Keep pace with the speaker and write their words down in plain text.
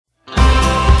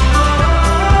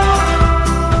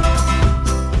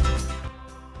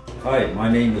Hi,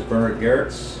 my name is Bernard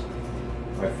Gerritz.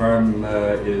 My farm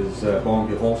is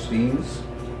Bowenview Holsteins,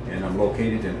 and I'm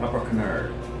located in Upper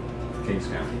Canard, Kings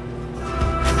County.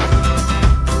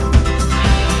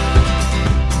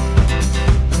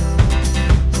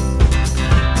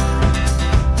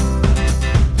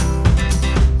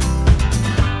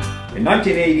 In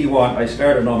 1981, I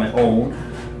started on my own.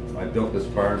 I built this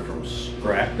barn from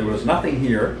scratch. There was nothing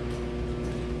here.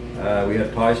 We had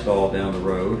a pie stall down the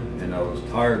road, and I was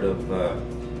tired of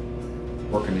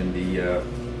working in the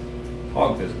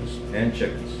hog business and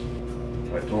chickens.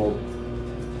 I told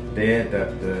Dad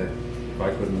that if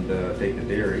I couldn't take the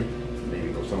dairy, maybe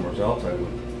go somewhere else, I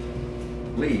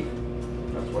would leave.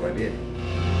 That's what I did.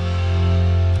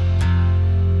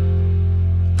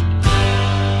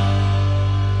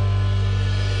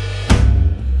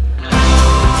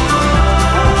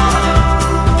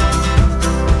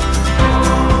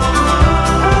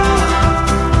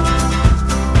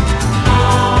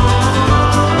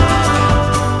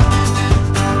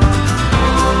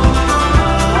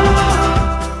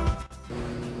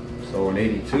 So in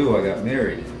 '82 I got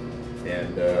married,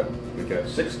 and we got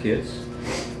 6 kids.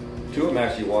 2 of them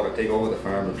actually want to take over the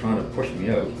farm. They're trying to push me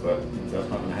out, but that's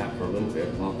not going to happen for a little bit.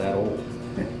 I'm not that old.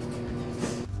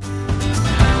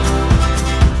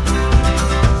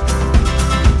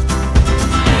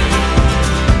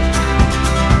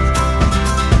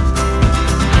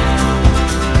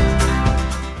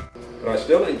 But I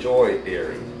still enjoy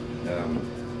dairy.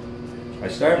 I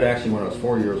started actually when I was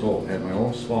 4 years old. I had my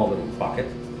own small little bucket.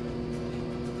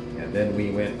 And then we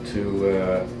went to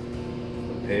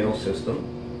a pail system,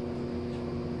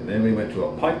 and then we went to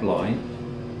a pipeline,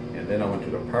 and then I went to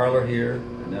the parlor here,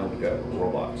 and now we got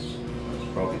robots.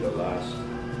 That's probably the last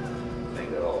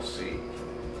thing that I'll see.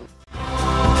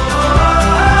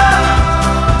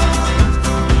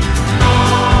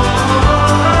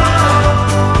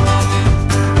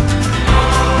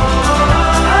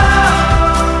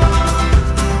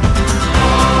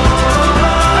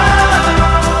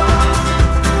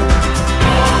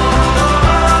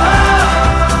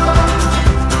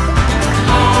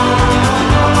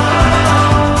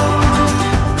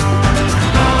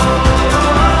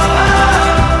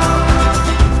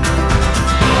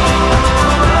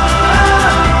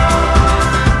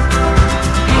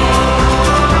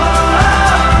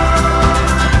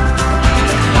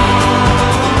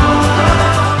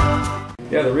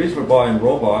 Yeah, the reason for buying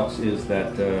robots is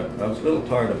that I was a little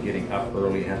tired of getting up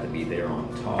early, had to be there on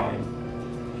time.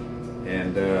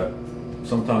 And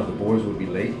sometimes the boys would be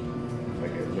late, I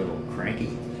get a little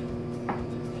cranky.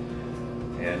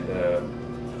 And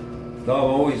so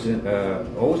I'm always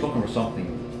looking for something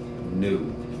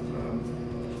new.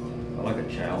 I like a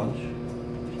challenge.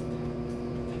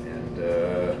 And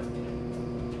it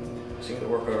seemed to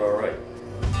work out all right.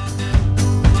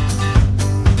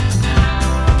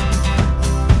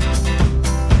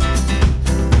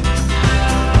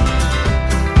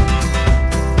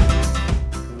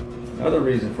 Another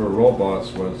reason for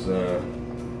robots was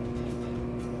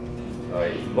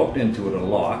I looked into it a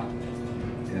lot,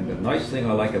 and the nice thing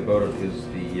I like about it is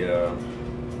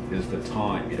the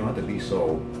time. You don't have to be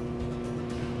so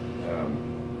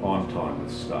on time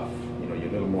with stuff. You know, you're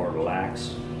a little more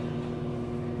relaxed.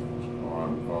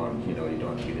 You know, you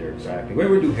don't have to be there exactly. We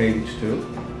do haylage too.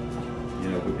 You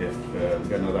know, if we've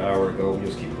got another hour to go, we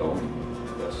just keep going.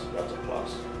 That's a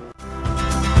plus.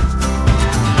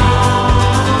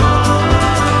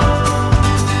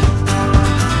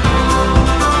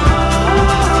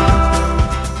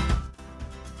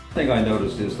 The thing I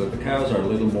noticed is that the cows are a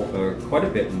little more, quite a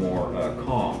bit more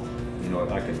calm. You know,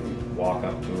 I can walk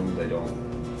up to them. They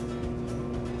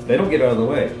don't get out of the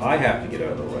way. I have to get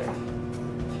out of the way.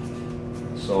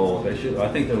 So they should. I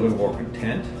think they're a little more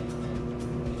content.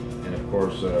 And of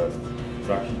course,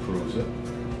 production proves it.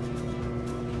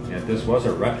 And this was a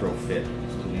retrofit.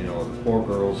 So, you know, the poor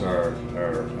girls are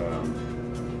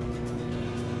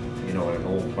you know, in an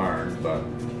old barn, but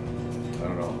I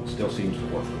don't know. It still seems to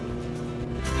work.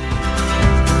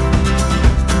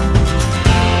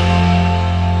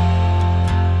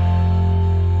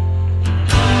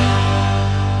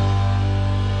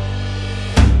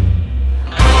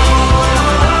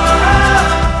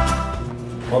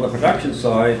 Well, the production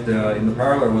side in the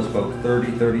parlor was about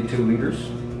 32 liters,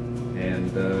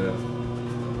 and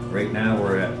right now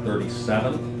we're at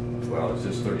 37. Well, it's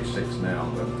just 36 now,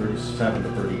 but 37 to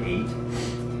 38.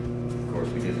 Of course,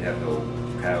 we didn't have no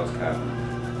cows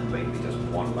calving lately, just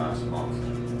one last month.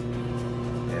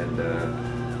 And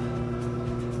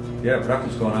yeah,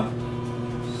 production's gone up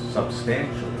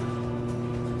substantially.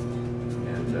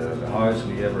 And the highest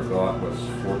we ever got was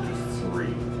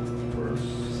 43 for a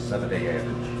 7-day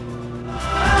average.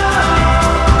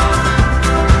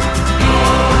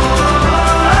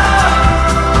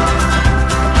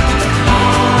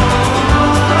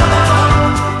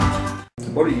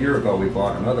 About a year ago we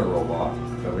bought another robot,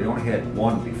 but we only had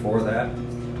one before that,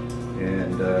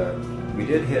 and we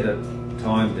did hit a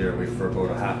time there for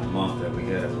about a half a month that we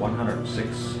had a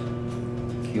 106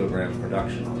 kilogram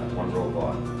production on that one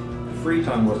robot. The free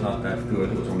time was not that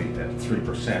good, it was only at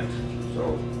 3%,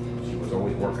 so she was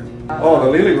always working. Oh, the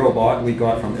Lily robot we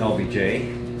got from LBJ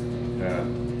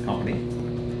company,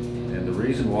 and the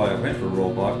reason why I went for a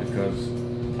robot because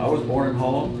I was born in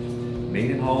Holland,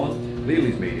 made in Holland,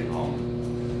 Lily's made in Holland.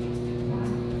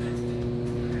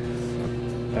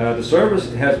 The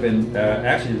service has been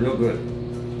actually real good.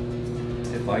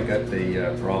 If I got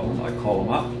the problem, I call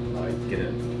them up, I get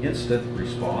an instant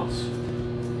response.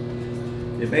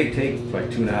 It may take like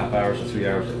 2.5 hours or 3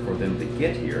 hours for them to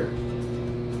get here,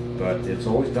 but it's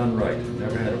always done right.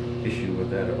 Never had an issue with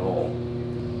that at all.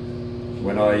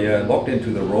 When I looked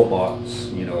into the robots,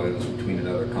 you know, it was between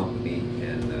another company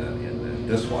and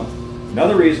this one.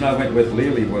 Another reason I went with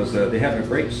Lily was they have a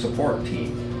great support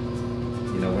team.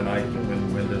 You know,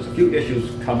 when there's a few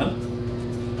issues coming,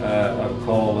 I would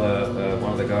call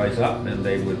one of the guys up and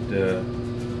they would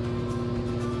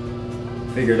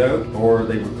figure it out, or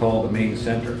they would call the main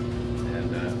center,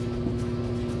 and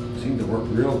it seemed to work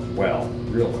real well.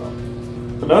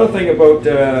 Another thing about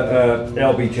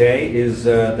LBJ is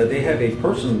that they have a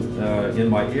person in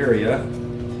my area,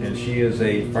 and she is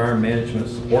a farm management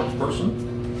support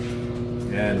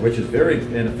person, and which is very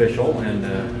beneficial and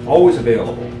always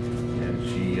available.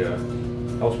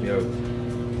 Helps me out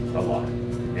a lot.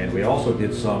 And we also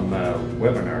did some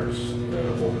webinars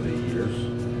over the years.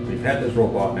 We've had this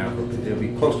robot now for, it'll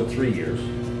be close to 3 years,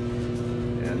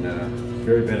 and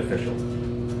very beneficial.